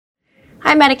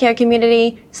Hi Medicare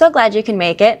community, so glad you can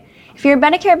make it. If you're a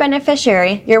Medicare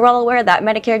beneficiary, you're well aware that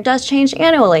Medicare does change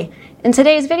annually. In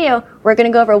today's video, we're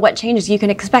going to go over what changes you can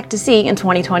expect to see in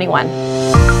 2021.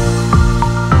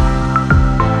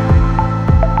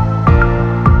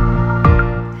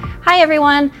 Hi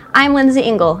everyone, I'm Lindsay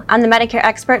Engel. I'm the Medicare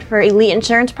expert for Elite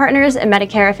Insurance Partners and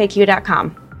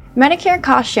MedicareFAQ.com. Medicare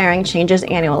cost sharing changes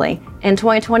annually, and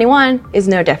 2021 is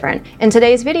no different. In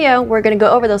today's video, we're going to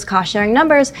go over those cost sharing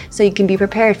numbers so you can be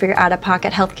prepared for your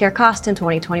out-of-pocket healthcare costs in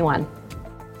 2021.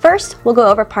 First, we'll go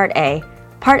over Part A.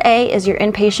 Part A is your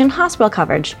inpatient hospital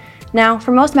coverage. Now,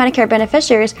 for most Medicare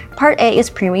beneficiaries, Part A is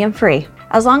premium free.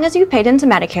 As long as you've paid into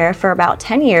Medicare for about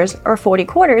 10 years or 40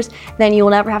 quarters, then you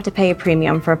will never have to pay a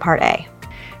premium for Part A.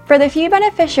 For the few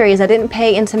beneficiaries that didn't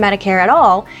pay into Medicare at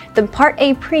all, the Part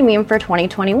A premium for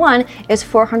 2021 is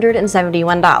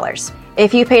 $471.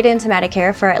 If you paid into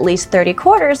Medicare for at least 30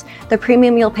 quarters, the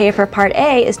premium you'll pay for Part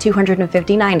A is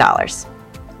 $259.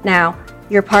 Now,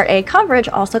 your Part A coverage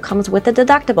also comes with a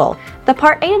deductible. The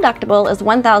Part A deductible is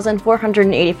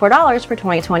 $1,484 for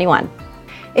 2021.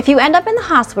 If you end up in the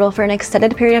hospital for an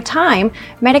extended period of time,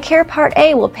 Medicare Part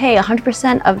A will pay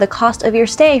 100% of the cost of your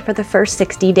stay for the first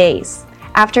 60 days.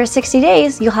 After 60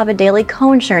 days, you'll have a daily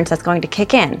coinsurance that's going to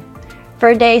kick in.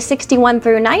 For day 61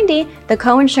 through 90, the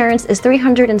coinsurance is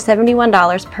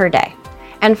 $371 per day.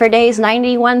 And for days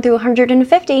 91 through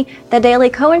 150, the daily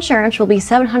coinsurance will be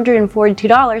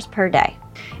 $742 per day.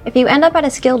 If you end up at a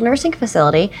skilled nursing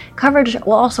facility, coverage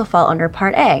will also fall under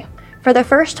Part A. For the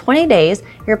first 20 days,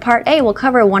 your Part A will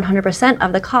cover 100%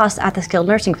 of the cost at the skilled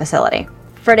nursing facility.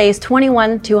 For days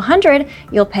 21 to 100,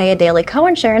 you'll pay a daily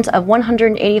coinsurance of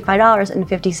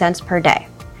 $185.50 per day.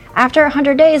 After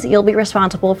 100 days, you'll be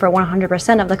responsible for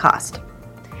 100% of the cost.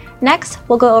 Next,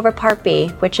 we'll go over Part B,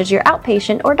 which is your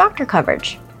outpatient or doctor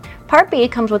coverage. Part B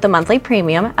comes with a monthly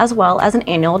premium as well as an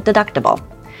annual deductible.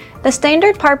 The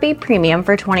standard Part B premium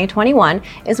for 2021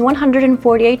 is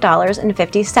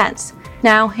 $148.50.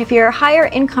 Now, if you're a higher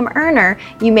income earner,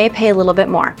 you may pay a little bit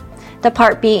more. The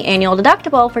Part B annual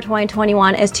deductible for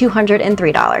 2021 is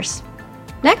 $203.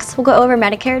 Next, we'll go over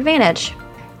Medicare Advantage.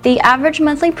 The average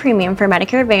monthly premium for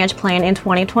Medicare Advantage plan in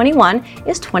 2021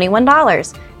 is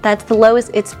 $21. That's the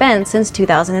lowest it's been since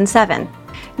 2007.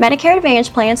 Medicare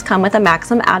Advantage plans come with a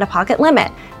maximum out-of-pocket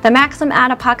limit. The maximum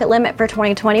out-of-pocket limit for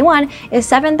 2021 is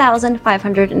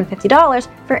 $7,550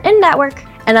 for in-network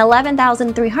and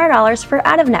 $11,300 for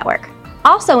out-of-network.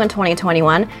 Also in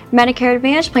 2021, Medicare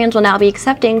Advantage plans will now be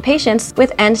accepting patients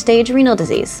with end-stage renal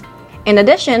disease. In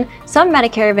addition, some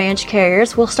Medicare Advantage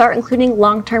carriers will start including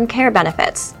long-term care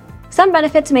benefits. Some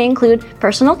benefits may include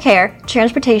personal care,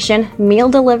 transportation, meal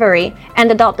delivery,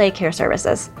 and adult daycare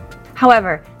services.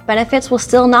 However, benefits will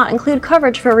still not include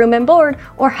coverage for room and board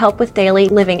or help with daily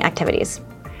living activities.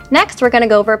 Next, we're going to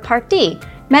go over Part D.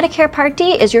 Medicare Part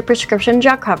D is your prescription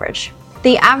drug coverage.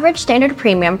 The average standard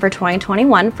premium for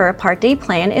 2021 for a Part D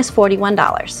plan is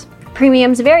 $41.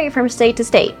 Premiums vary from state to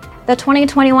state. The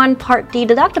 2021 Part D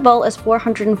deductible is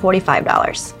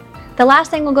 $445. The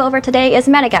last thing we'll go over today is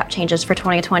Medigap changes for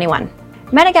 2021.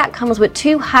 Medigap comes with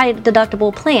two high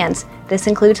deductible plans. This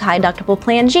includes High Deductible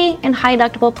Plan G and High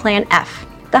Deductible Plan F.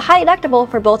 The high deductible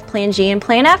for both Plan G and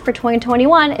Plan F for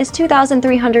 2021 is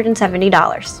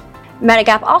 $2,370.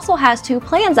 Medigap also has two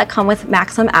plans that come with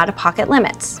maximum out-of-pocket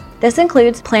limits. This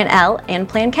includes Plan L and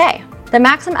Plan K. The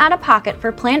maximum out-of-pocket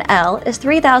for Plan L is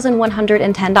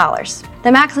 $3,110.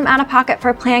 The maximum out-of-pocket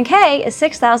for Plan K is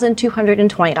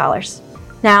 $6,220.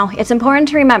 Now, it's important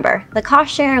to remember, the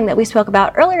cost sharing that we spoke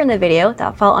about earlier in the video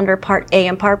that fall under Part A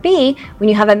and Part B, when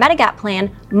you have a Medigap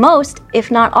plan, most, if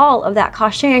not all, of that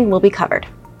cost sharing will be covered.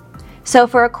 So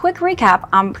for a quick recap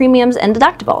on premiums and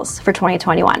deductibles for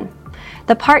 2021.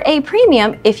 The Part A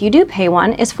premium, if you do pay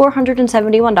one, is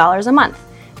 $471 a month.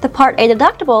 The Part A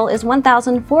deductible is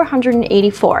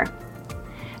 $1,484.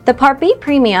 The Part B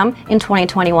premium in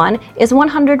 2021 is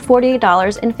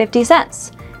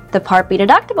 $148.50. The Part B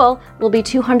deductible will be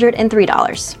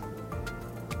 $203.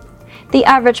 The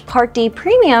average Part D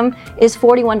premium is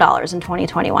 $41 in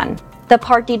 2021. The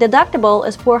Part D deductible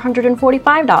is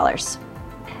 $445.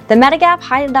 The Medigap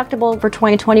high deductible for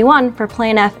 2021 for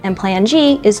Plan F and Plan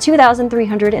G is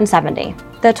 $2,370.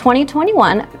 The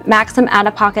 2021 maximum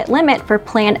out-of-pocket limit for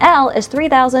Plan L is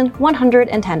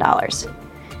 $3,110.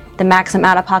 The maximum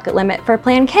out-of-pocket limit for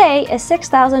Plan K is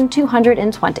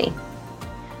 $6,220.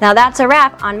 Now that's a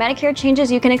wrap on Medicare changes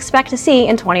you can expect to see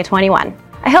in 2021.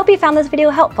 I hope you found this video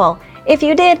helpful. If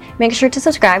you did, make sure to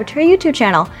subscribe to our YouTube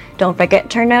channel. Don't forget to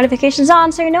turn notifications on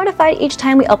so you're notified each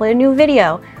time we upload a new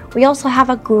video. We also have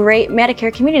a great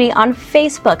Medicare community on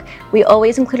Facebook. We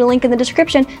always include a link in the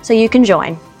description so you can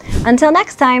join. Until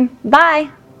next time, bye!